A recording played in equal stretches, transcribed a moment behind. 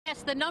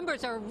Yes, the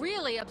numbers are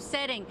really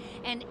upsetting.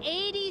 An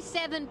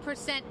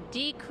 87%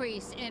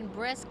 decrease in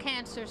breast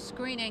cancer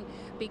screening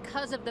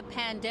because of the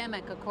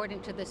pandemic,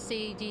 according to the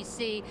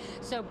CDC.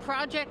 So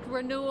Project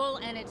Renewal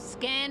and its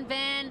scan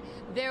van,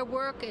 their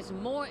work is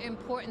more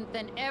important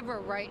than ever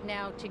right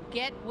now to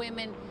get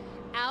women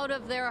out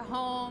of their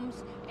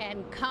homes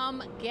and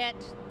come get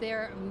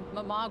their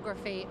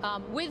mammography.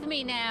 With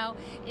me now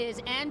is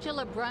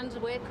Angela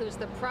Brunswick, who's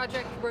the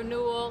Project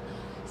Renewal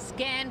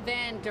Scan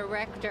Van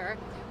Director.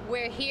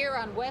 We're here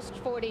on East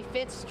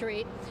 45th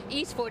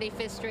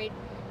Street,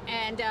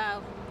 and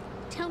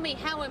tell me,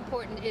 how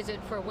important is it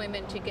for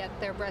women to get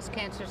their breast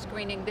cancer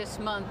screening this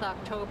month,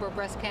 October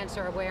Breast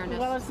Cancer Awareness?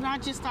 Well, it's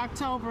not just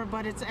October,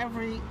 but it's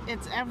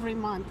every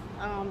month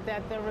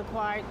that they're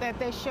required, that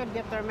they should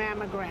get their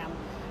mammogram.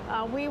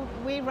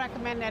 We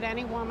recommend that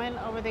any woman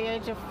over the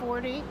age of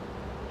 40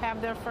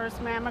 have their first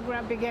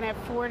mammogram, begin at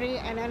 40,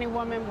 and any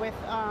woman with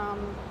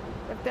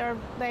if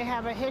they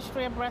have a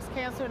history of breast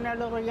cancer and they're a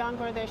little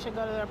younger, they should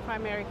go to their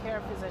primary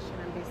care physician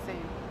and be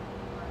seen.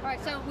 All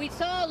right, so we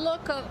saw a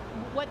look of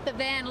what the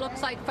van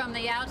looks like from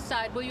the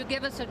outside. Will you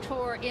give us a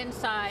tour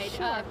inside?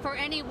 Sure. For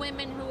any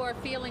women who are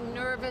feeling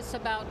nervous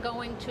about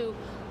going to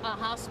a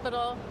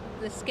hospital,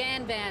 the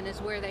scan van is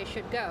where they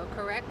should go,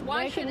 correct?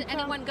 Why should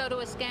anyone go to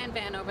a scan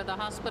van over the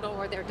hospital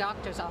or their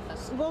doctor's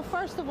office? Well,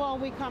 first of all,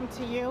 we come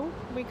to you.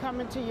 We come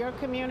into your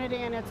community,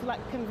 and it's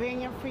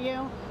convenient for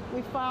you.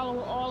 We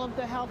follow all of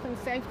the health and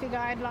safety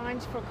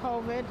guidelines for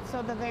COVID,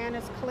 so the van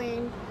is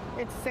clean,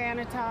 it's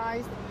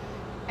sanitized,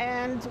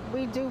 and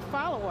we do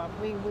follow-up.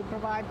 We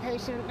provide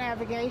patient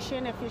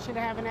navigation if you should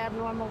have an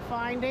abnormal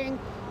finding.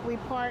 We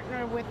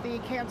partner with the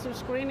cancer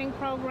screening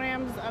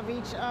programs of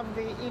each of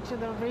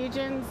the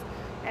regions,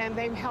 and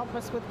they help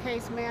us with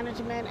case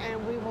management,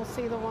 and we will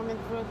see the woman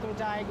through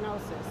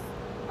diagnosis.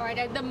 All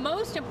right, the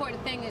most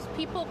important thing is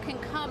people can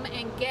come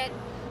and get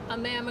a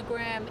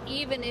mammogram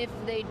even if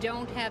they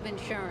don't have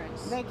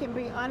insurance. They can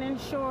be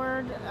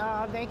uninsured,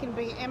 they can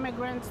be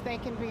immigrants, they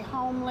can be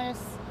homeless.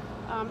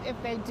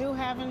 If they do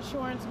have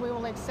insurance, we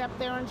will accept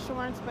their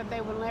insurance, but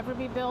they will never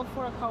be billed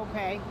for a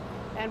copay,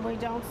 and we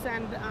don't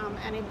send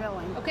any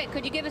billing. Okay,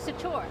 could you give us a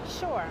tour?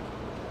 Sure.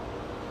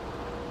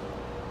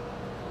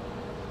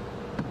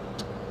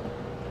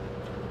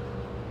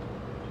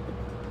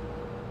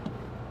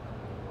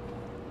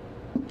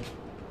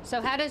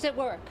 So how does it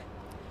work?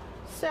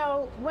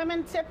 So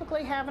women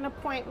typically have an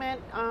appointment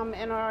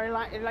in our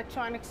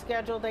electronic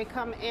schedule. They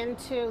come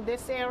into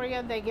this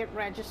area, they get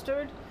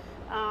registered.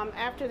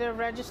 After they're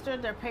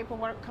registered, their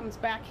paperwork comes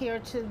back here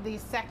to the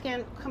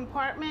second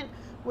compartment,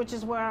 which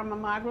is where our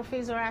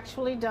mammographies are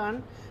actually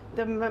done.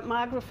 The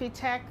mammography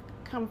tech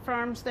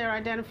confirms their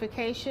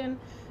identification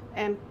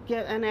and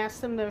asks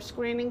them their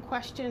screening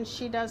questions.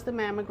 She does the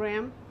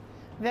mammogram.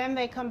 Then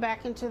they come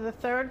back into the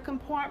third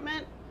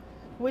compartment,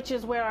 which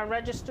is where our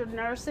registered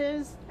nurse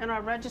is, and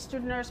our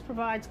registered nurse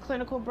provides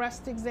clinical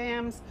breast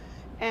exams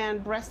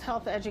and breast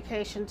health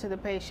education to the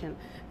patient.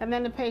 And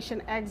then the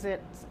patient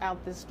exits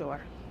out this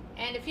door.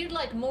 And if you'd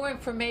like more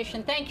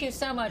information, thank you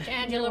so much,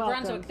 Angela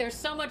Brunswick. There's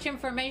so much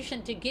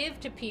information to give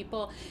to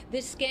people.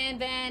 This scan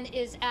van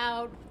is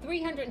out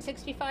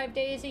 365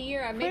 days a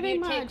year. Maybe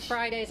you take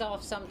Fridays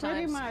off sometimes.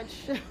 Pretty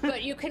much.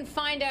 But you can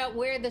find out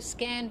where the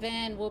scan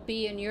van will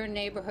be in your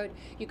neighborhood.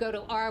 You go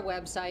to our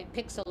website,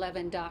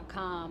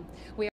 pix11.com.